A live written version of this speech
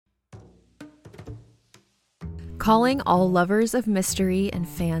Calling all lovers of mystery and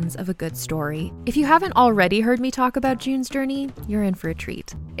fans of a good story. If you haven't already heard me talk about June's Journey, you're in for a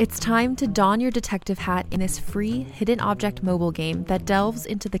treat. It's time to don your detective hat in this free hidden object mobile game that delves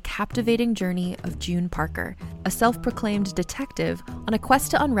into the captivating journey of June Parker, a self-proclaimed detective on a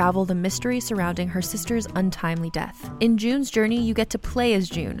quest to unravel the mystery surrounding her sister's untimely death. In June's Journey, you get to play as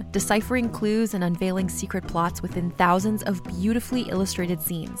June, deciphering clues and unveiling secret plots within thousands of beautifully illustrated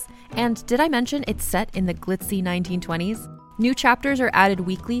scenes. And did I mention it's set in the glitzy 1920s? New chapters are added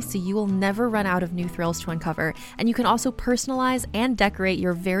weekly, so you will never run out of new thrills to uncover, and you can also personalize and decorate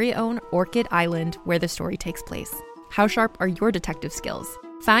your very own Orchid Island where the story takes place. How sharp are your detective skills?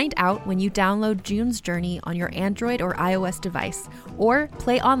 Find out when you download June's Journey on your Android or iOS device, or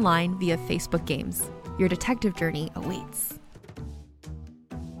play online via Facebook Games. Your detective journey awaits.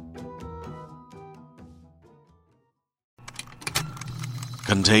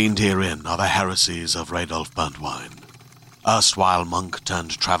 Contained herein are the heresies of Radolf Burntwine, erstwhile monk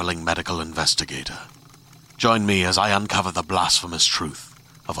turned traveling medical investigator. Join me as I uncover the blasphemous truth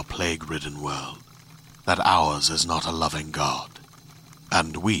of a plague-ridden world, that ours is not a loving God,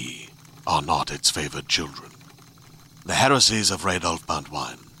 and we are not its favored children. The heresies of Radolf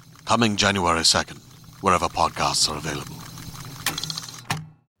Burntwine, coming January 2nd, wherever podcasts are available.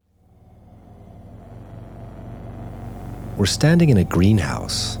 We're standing in a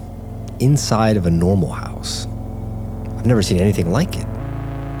greenhouse, inside of a normal house. I've never seen anything like it,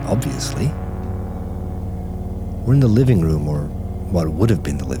 obviously. We're in the living room, or what would have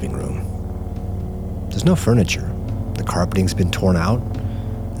been the living room. There's no furniture. The carpeting's been torn out.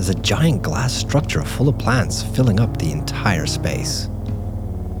 There's a giant glass structure full of plants filling up the entire space.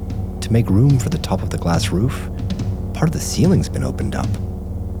 To make room for the top of the glass roof, part of the ceiling's been opened up.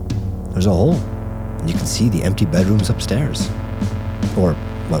 There's a hole, and you can see the empty bedrooms upstairs, or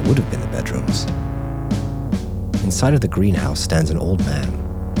what would have been the bedrooms. Inside of the greenhouse stands an old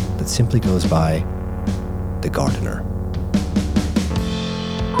man that simply goes by the gardener.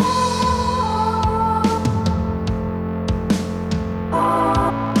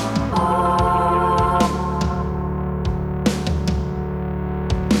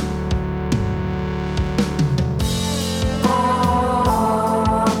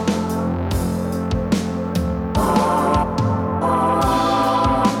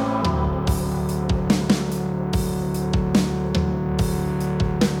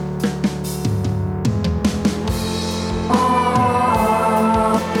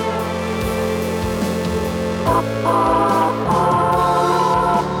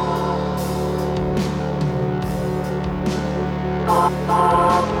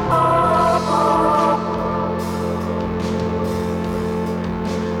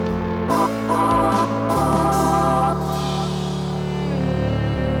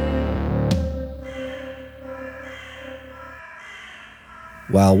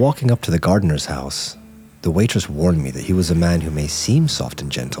 While walking up to the gardener's house, the waitress warned me that he was a man who may seem soft and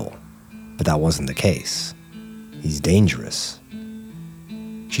gentle, but that wasn't the case. He's dangerous.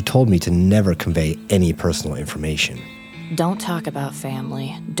 She told me to never convey any personal information. Don't talk about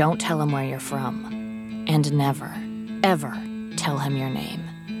family. Don't tell him where you're from. And never, ever tell him your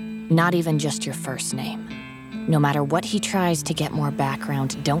name. Not even just your first name. No matter what he tries to get more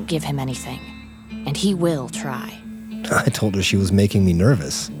background, don't give him anything. And he will try. I told her she was making me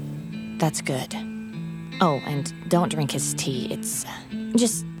nervous. That's good. Oh, and don't drink his tea.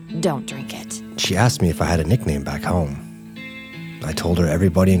 Just don't drink it. She asked me if I had a nickname back home. I told her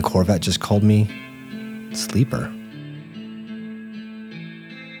everybody in Corvette just called me Sleeper.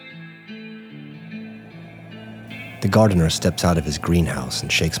 The gardener steps out of his greenhouse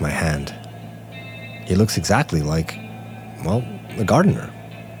and shakes my hand. He looks exactly like, well, a gardener.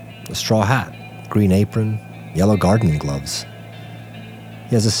 A straw hat, green apron, yellow gardening gloves.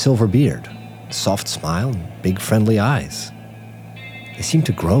 He has a silver beard, a soft smile, and big friendly eyes. They seem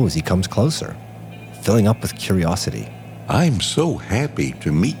to grow as he comes closer, filling up with curiosity. I'm so happy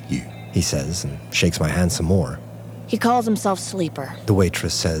to meet you, he says, and shakes my hand some more. He calls himself Sleeper. The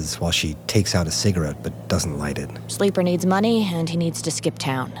waitress says while she takes out a cigarette but doesn't light it. Sleeper needs money, and he needs to skip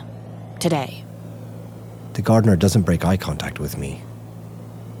town. Today. The gardener doesn't break eye contact with me.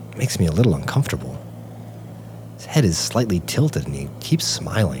 It makes me a little uncomfortable. His head is slightly tilted and he keeps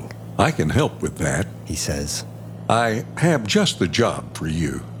smiling. I can help with that, he says. I have just the job for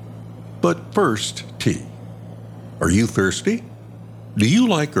you. But first, tea. Are you thirsty? Do you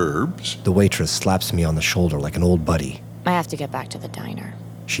like herbs? The waitress slaps me on the shoulder like an old buddy. I have to get back to the diner,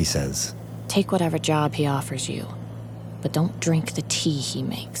 she says. Take whatever job he offers you, but don't drink the tea he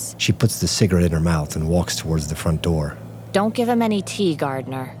makes. She puts the cigarette in her mouth and walks towards the front door. Don't give him any tea,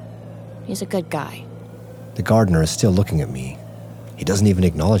 gardener. He's a good guy. The gardener is still looking at me. He doesn't even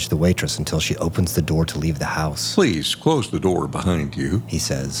acknowledge the waitress until she opens the door to leave the house. Please close the door behind you, he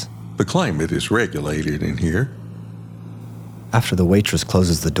says. The climate is regulated in here. After the waitress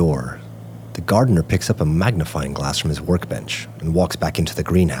closes the door, the gardener picks up a magnifying glass from his workbench and walks back into the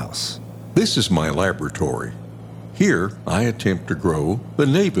greenhouse. This is my laboratory. Here, I attempt to grow the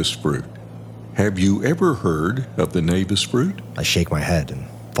Navis fruit. Have you ever heard of the Navis fruit? I shake my head and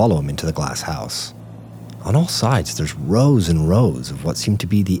follow him into the glass house. On all sides, there's rows and rows of what seem to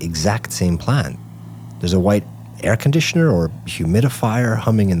be the exact same plant. There's a white air conditioner or humidifier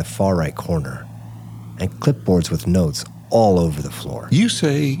humming in the far right corner, and clipboards with notes all over the floor. You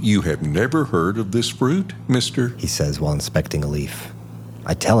say you have never heard of this fruit, mister? He says while inspecting a leaf.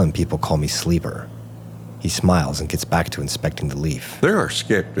 I tell him people call me Sleeper. He smiles and gets back to inspecting the leaf. There are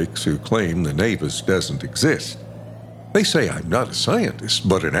skeptics who claim the Navis doesn't exist. They say I'm not a scientist,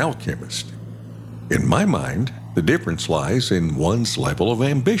 but an alchemist. In my mind, the difference lies in one's level of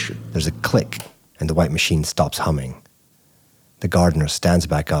ambition. There's a click, and the white machine stops humming. The gardener stands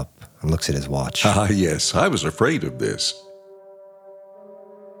back up and looks at his watch. Ah, yes, I was afraid of this.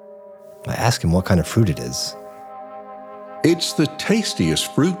 I ask him what kind of fruit it is. It's the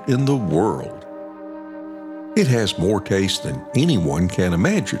tastiest fruit in the world. It has more taste than anyone can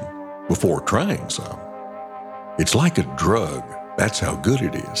imagine before trying some. It's like a drug. That's how good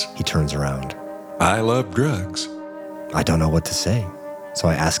it is. He turns around. I love drugs. I don't know what to say, so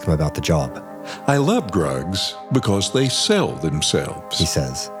I ask him about the job. I love drugs because they sell themselves, he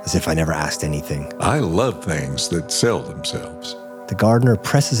says, as if I never asked anything. I love things that sell themselves. The gardener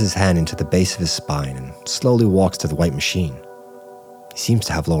presses his hand into the base of his spine and slowly walks to the white machine. He seems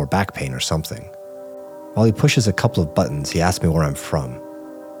to have lower back pain or something. While he pushes a couple of buttons, he asks me where I'm from.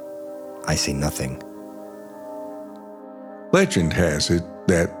 I say nothing. Legend has it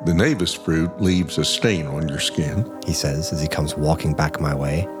that the Navis fruit leaves a stain on your skin, he says as he comes walking back my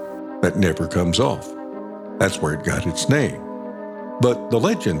way. That never comes off. That's where it got its name. But the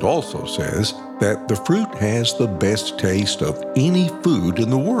legend also says that the fruit has the best taste of any food in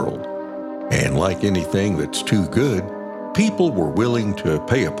the world. And like anything that's too good, people were willing to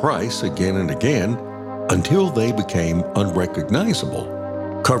pay a price again and again until they became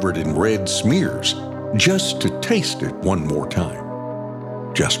unrecognizable, covered in red smears, just to taste it one more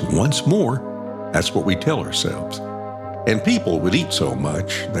time. Just once more, that's what we tell ourselves. And people would eat so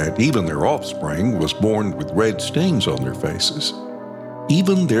much that even their offspring was born with red stains on their faces.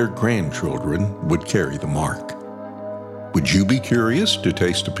 Even their grandchildren would carry the mark. Would you be curious to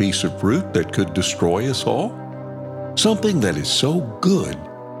taste a piece of fruit that could destroy us all? Something that is so good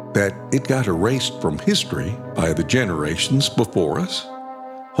that it got erased from history by the generations before us,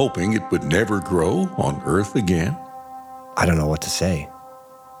 hoping it would never grow on Earth again? I don't know what to say.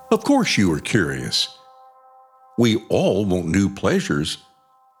 Of course you are curious. We all want new pleasures,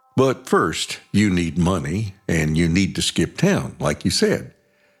 but first you need money and you need to skip town, like you said.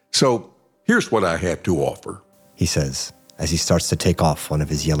 So here's what I have to offer, he says as he starts to take off one of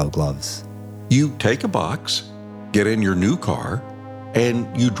his yellow gloves. You take a box, get in your new car, and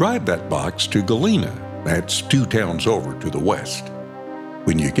you drive that box to Galena. That's 2 towns over to the west.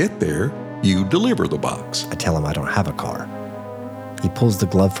 When you get there, you deliver the box. I tell him I don't have a car. He pulls the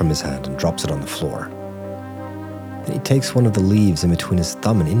glove from his hand and drops it on the floor. Then he takes one of the leaves in between his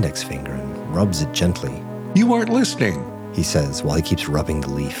thumb and index finger and rubs it gently. You aren't listening, he says while he keeps rubbing the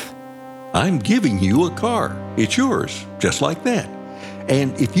leaf. I'm giving you a car. It's yours, just like that.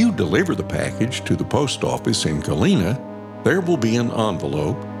 And if you deliver the package to the post office in Galena, there will be an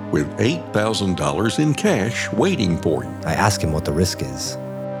envelope with $8,000 in cash waiting for you. I ask him what the risk is.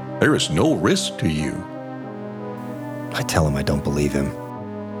 There is no risk to you. I tell him I don't believe him.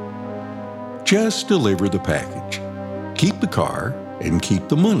 Just deliver the package. Keep the car and keep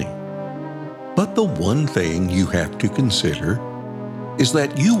the money. But the one thing you have to consider is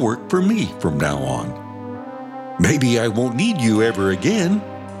that you work for me from now on. Maybe I won't need you ever again.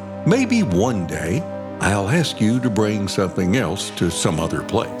 Maybe one day I'll ask you to bring something else to some other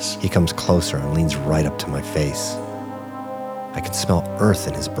place. He comes closer and leans right up to my face. I can smell earth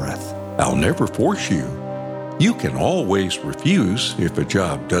in his breath. I'll never force you. You can always refuse if a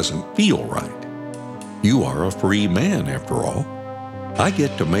job doesn't feel right. You are a free man, after all. I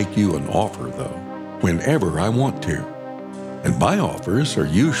get to make you an offer, though, whenever I want to. And my offers are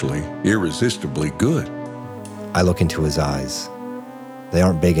usually irresistibly good. I look into his eyes. They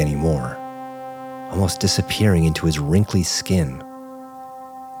aren't big anymore, almost disappearing into his wrinkly skin.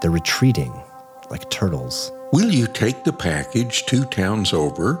 They're retreating like turtles. Will you take the package 2 towns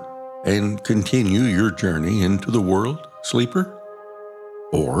over and continue your journey into the world, Sleeper?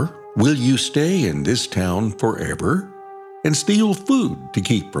 Or will you stay in this town forever and steal food to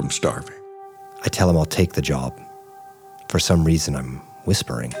keep from starving? I tell him I'll take the job. For some reason, I'm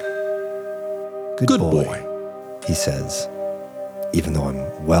whispering. Good boy, he says, even though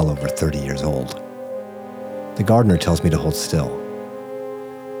I'm well over 30 years old. The gardener tells me to hold still.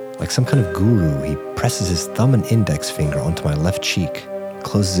 Like some kind of guru, he presses his thumb and index finger onto my left cheek,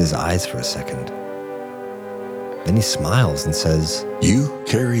 closes his eyes for a second. Then he smiles and says, You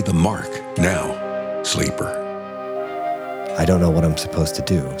carry the mark now, sleeper. I don't know what I'm supposed to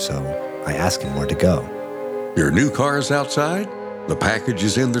do, so I ask him where to go. Your new car's outside. The package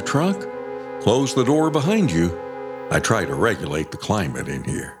is in the trunk. Close the door behind you. I try to regulate the climate in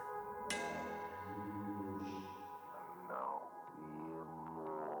here.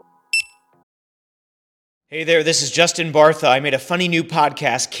 Hey there, this is Justin Bartha. I made a funny new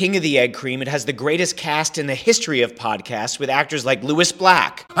podcast, King of the Egg Cream. It has the greatest cast in the history of podcasts with actors like Louis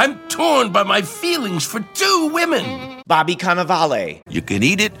Black, I'm torn by my feelings for two women. Bobby Cannavale, You can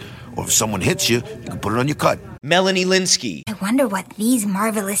eat it, or if someone hits you, you can put it on your cut. Melanie Linsky, I wonder what these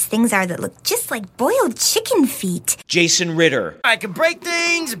marvelous things are that look just like boiled chicken feet. Jason Ritter, I can break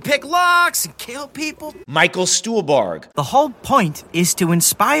things and pick locks and kill people. Michael Stuhlbarg, The whole point is to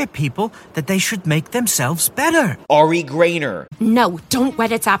inspire people that they should make themselves better. Ari Grainer, No, don't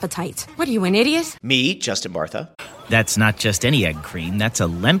whet its appetite. What are you, an idiot? me, Justin Bartha, That's not just any egg cream, that's a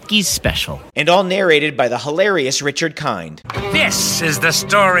Lemke's special. and all narrated by the hilarious Richard Kind. This is the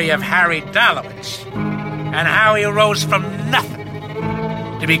story of Harry Dalowitz and how he rose from nothing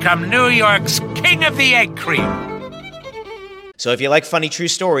to become New York's King of the Egg Cream. So if you like funny true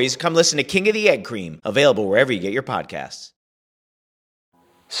stories, come listen to King of the Egg Cream, available wherever you get your podcasts.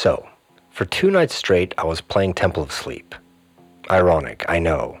 So, for 2 nights straight, I was playing Temple of Sleep. Ironic, I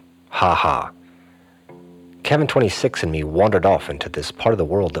know. Ha ha. Kevin 26 and me wandered off into this part of the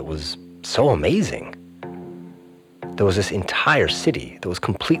world that was so amazing. There was this entire city that was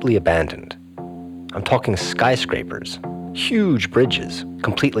completely abandoned. I'm talking skyscrapers, huge bridges,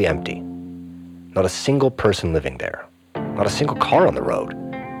 completely empty. Not a single person living there. Not a single car on the road.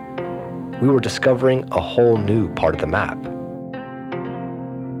 We were discovering a whole new part of the map.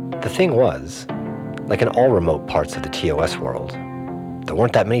 The thing was, like in all remote parts of the TOS world, there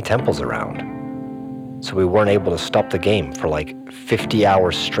weren't that many temples around. So we weren't able to stop the game for like 50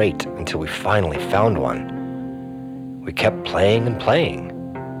 hours straight until we finally found one. We kept playing and playing.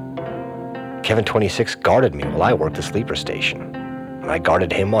 Kevin 26 guarded me while I worked the sleeper station, and I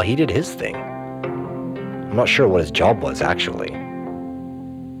guarded him while he did his thing. I'm not sure what his job was, actually.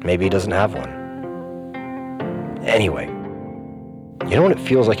 Maybe he doesn't have one. Anyway, you know when it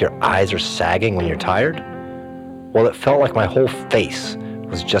feels like your eyes are sagging when you're tired? Well, it felt like my whole face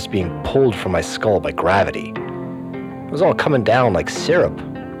was just being pulled from my skull by gravity. It was all coming down like syrup.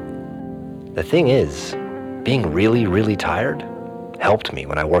 The thing is, being really, really tired helped me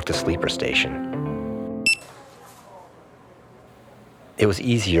when I worked the sleeper station. It was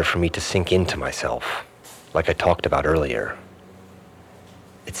easier for me to sink into myself, like I talked about earlier.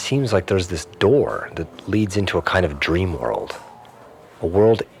 It seems like there's this door that leads into a kind of dream world, a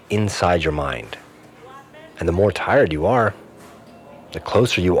world inside your mind. And the more tired you are, the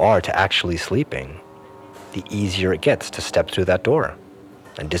closer you are to actually sleeping, the easier it gets to step through that door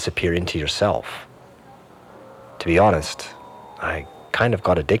and disappear into yourself. To be honest, I kind of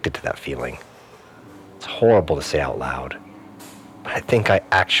got addicted to that feeling. It's horrible to say out loud, but I think I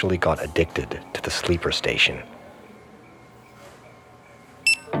actually got addicted to the sleeper station.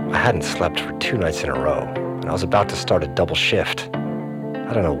 I hadn't slept for 2 nights in a row, and I was about to start a double shift.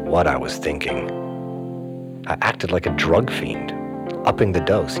 I don't know what I was thinking. I acted like a drug fiend, upping the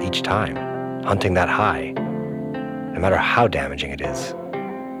dose each time, hunting that high, no matter how damaging it is.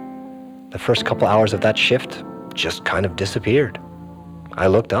 The first couple hours of that shift just kind of disappeared. I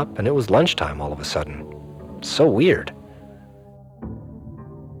looked up and it was lunchtime all of a sudden. So weird.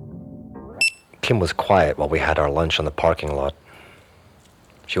 Kim was quiet while we had our lunch on the parking lot.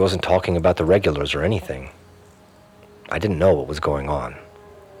 She wasn't talking about the regulars or anything. I didn't know what was going on.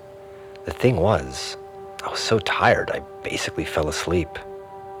 The thing was, I was so tired I basically fell asleep.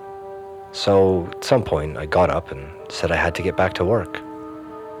 So at some point I got up and said I had to get back to work.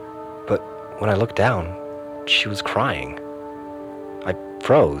 But when I looked down, she was crying. I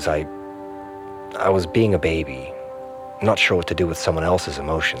froze. I was being a baby, not sure what to do with someone else's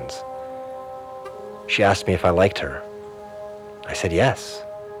emotions. She asked me if I liked her. I said yes.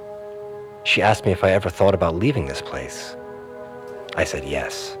 She asked me if I ever thought about leaving this place. I said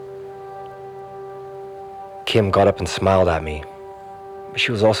yes. Kim got up and smiled at me, but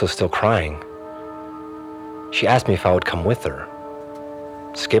she was also still crying. She asked me if I would come with her.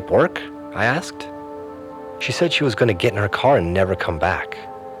 Skip work? I asked. She said she was going to get in her car and never come back.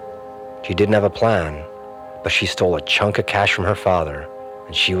 She didn't have a plan, but she stole a chunk of cash from her father,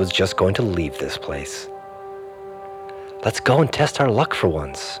 and she was just going to leave this place. Let's go and test our luck for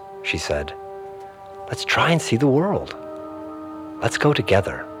once, she said. Let's try and see the world. Let's go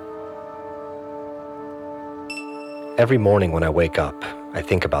together. Every morning when I wake up, I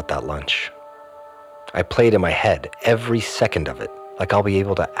think about that lunch. I play it in my head, every second of it, like I'll be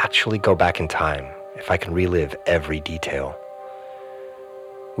able to actually go back in time if I can relive every detail.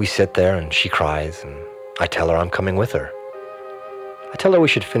 We sit there and she cries, and I tell her I'm coming with her. I tell her we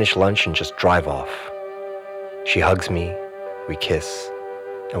should finish lunch and just drive off. She hugs me, we kiss,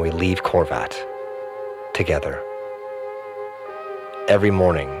 and we leave Corvat together. Every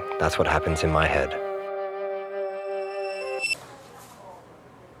morning, that's what happens in my head.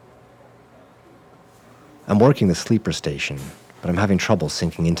 I'm working the sleeper station, but I'm having trouble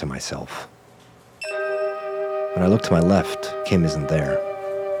sinking into myself. When I look to my left, Kim isn't there.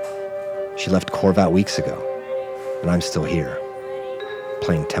 She left Corvat weeks ago, and I'm still here,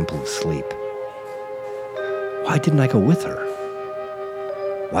 playing Temple of Sleep. Why didn't I go with her?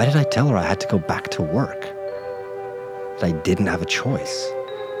 Why did I tell her I had to go back to work? That I didn't have a choice?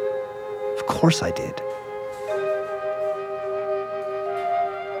 Of course I did.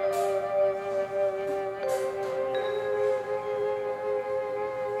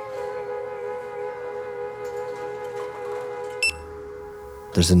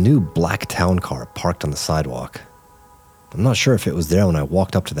 There's a new black town car parked on the sidewalk. I'm not sure if it was there when I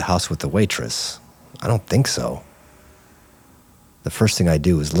walked up to the house with the waitress. I don't think so. The first thing I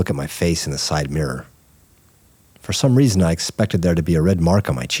do is look at my face in the side mirror. For some reason, I expected there to be a red mark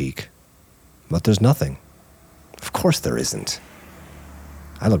on my cheek. But there's nothing. Of course there isn't.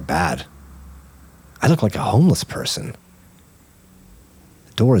 I look bad. I look like a homeless person.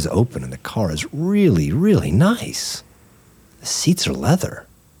 The door is open and the car is really, really nice. The seats are leather.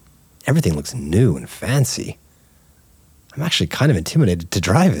 Everything looks new and fancy. I'm actually kind of intimidated to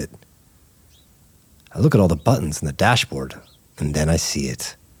drive it. I look at all the buttons in the dashboard, and then I see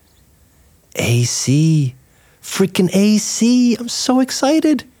it. AC! Freaking AC! I'm so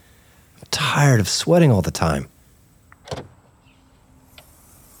excited! I'm tired of sweating all the time.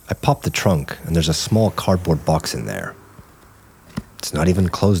 I pop the trunk, and there's a small cardboard box in there. It's not even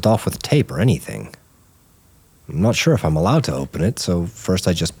closed off with tape or anything. I'm not sure if I'm allowed to open it, so first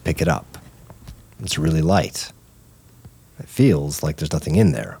I just pick it up. It's really light. It feels like there's nothing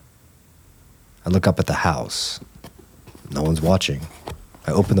in there. I look up at the house. No one's watching.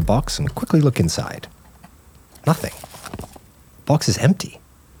 I open the box and quickly look inside. Nothing. The box is empty.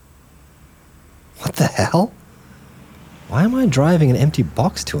 What the hell? Why am I driving an empty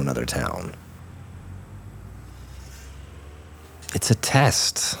box to another town? It's a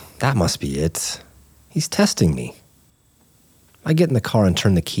test. That must be it. He's testing me. I get in the car and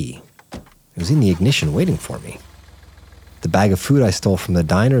turn the key. It was in the ignition waiting for me. The bag of food I stole from the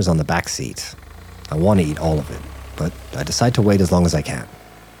diner is on the back seat. I want to eat all of it, but I decide to wait as long as I can.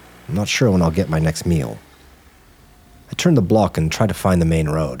 I'm not sure when I'll get my next meal. I turn the block and try to find the main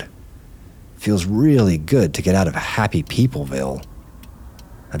road. It feels really good to get out of Happy Peopleville.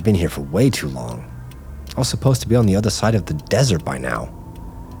 I've been here for way too long. I was supposed to be on the other side of the desert by now.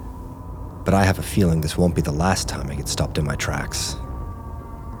 But I have a feeling this won't be the last time I get stopped in my tracks.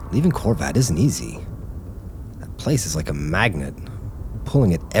 Leaving Corvat isn't easy. That place is like a magnet,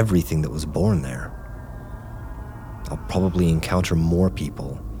 pulling at everything that was born there. I'll probably encounter more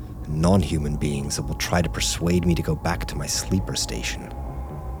people, non-human beings that will try to persuade me to go back to my sleeper station.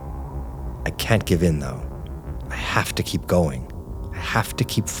 I can't give in, though. I have to keep going. I have to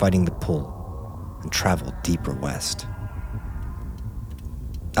keep fighting the pull and travel deeper west.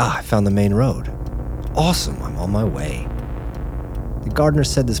 I found the main road. Awesome, I'm on my way. The gardener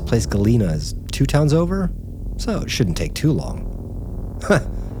said this place Galena is 2 towns over, so it shouldn't take too long.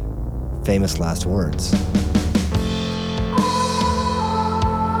 Famous last words.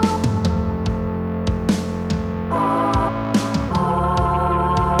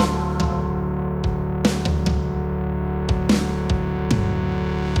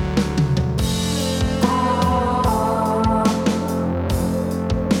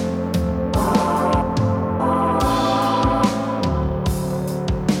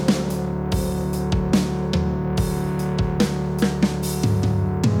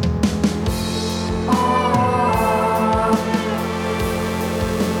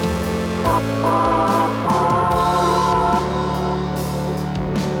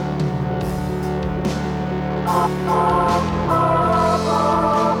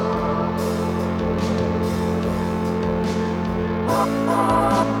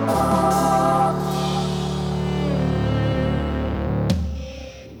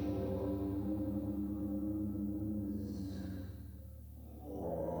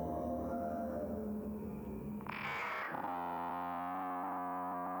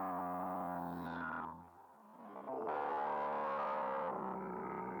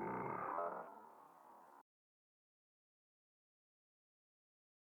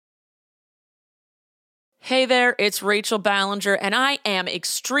 Hey there, it's Rachel Ballinger, and I am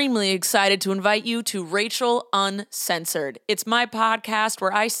extremely excited to invite you to Rachel Uncensored. It's my podcast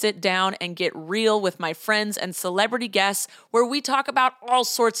where I sit down and get real with my friends and celebrity guests, where we talk about all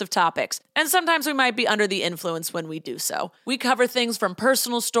sorts of topics. And sometimes we might be under the influence when we do so. We cover things from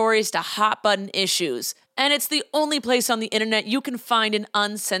personal stories to hot-button issues. And it's the only place on the internet you can find an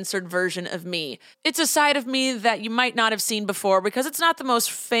uncensored version of me. It's a side of me that you might not have seen before because it's not the most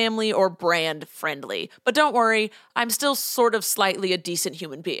family or brand friendly. But don't worry, I'm still sort of slightly a decent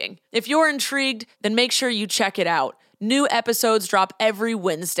human being. If you're intrigued, then make sure you check it out. New episodes drop every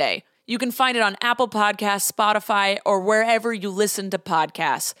Wednesday. You can find it on Apple Podcasts, Spotify, or wherever you listen to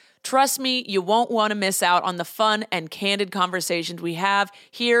podcasts. Trust me, you won't want to miss out on the fun and candid conversations we have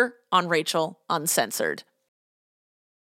here on Rachel Uncensored.